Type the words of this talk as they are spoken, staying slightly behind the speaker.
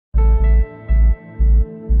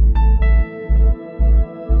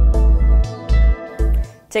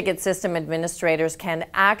Ticket system administrators can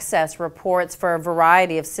access reports for a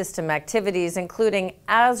variety of system activities, including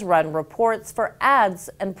as-run reports for ads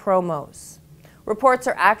and promos. Reports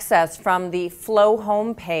are accessed from the Flow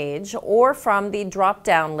homepage or from the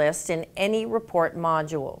drop-down list in any report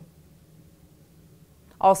module.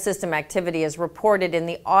 All system activity is reported in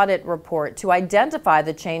the audit report to identify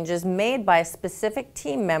the changes made by a specific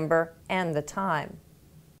team member and the time.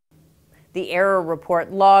 The error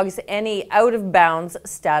report logs any out-of-bounds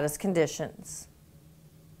status conditions.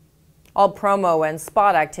 All promo and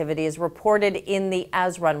spot activity is reported in the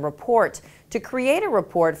as-run report. To create a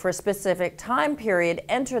report for a specific time period,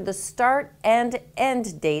 enter the start and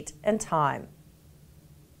end date and time.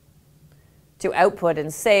 To output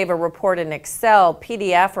and save a report in Excel,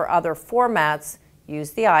 PDF, or other formats,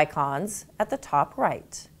 use the icons at the top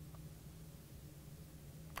right.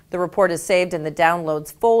 The report is saved in the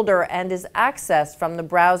Downloads folder and is accessed from the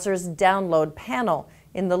browser's Download panel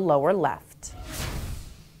in the lower left.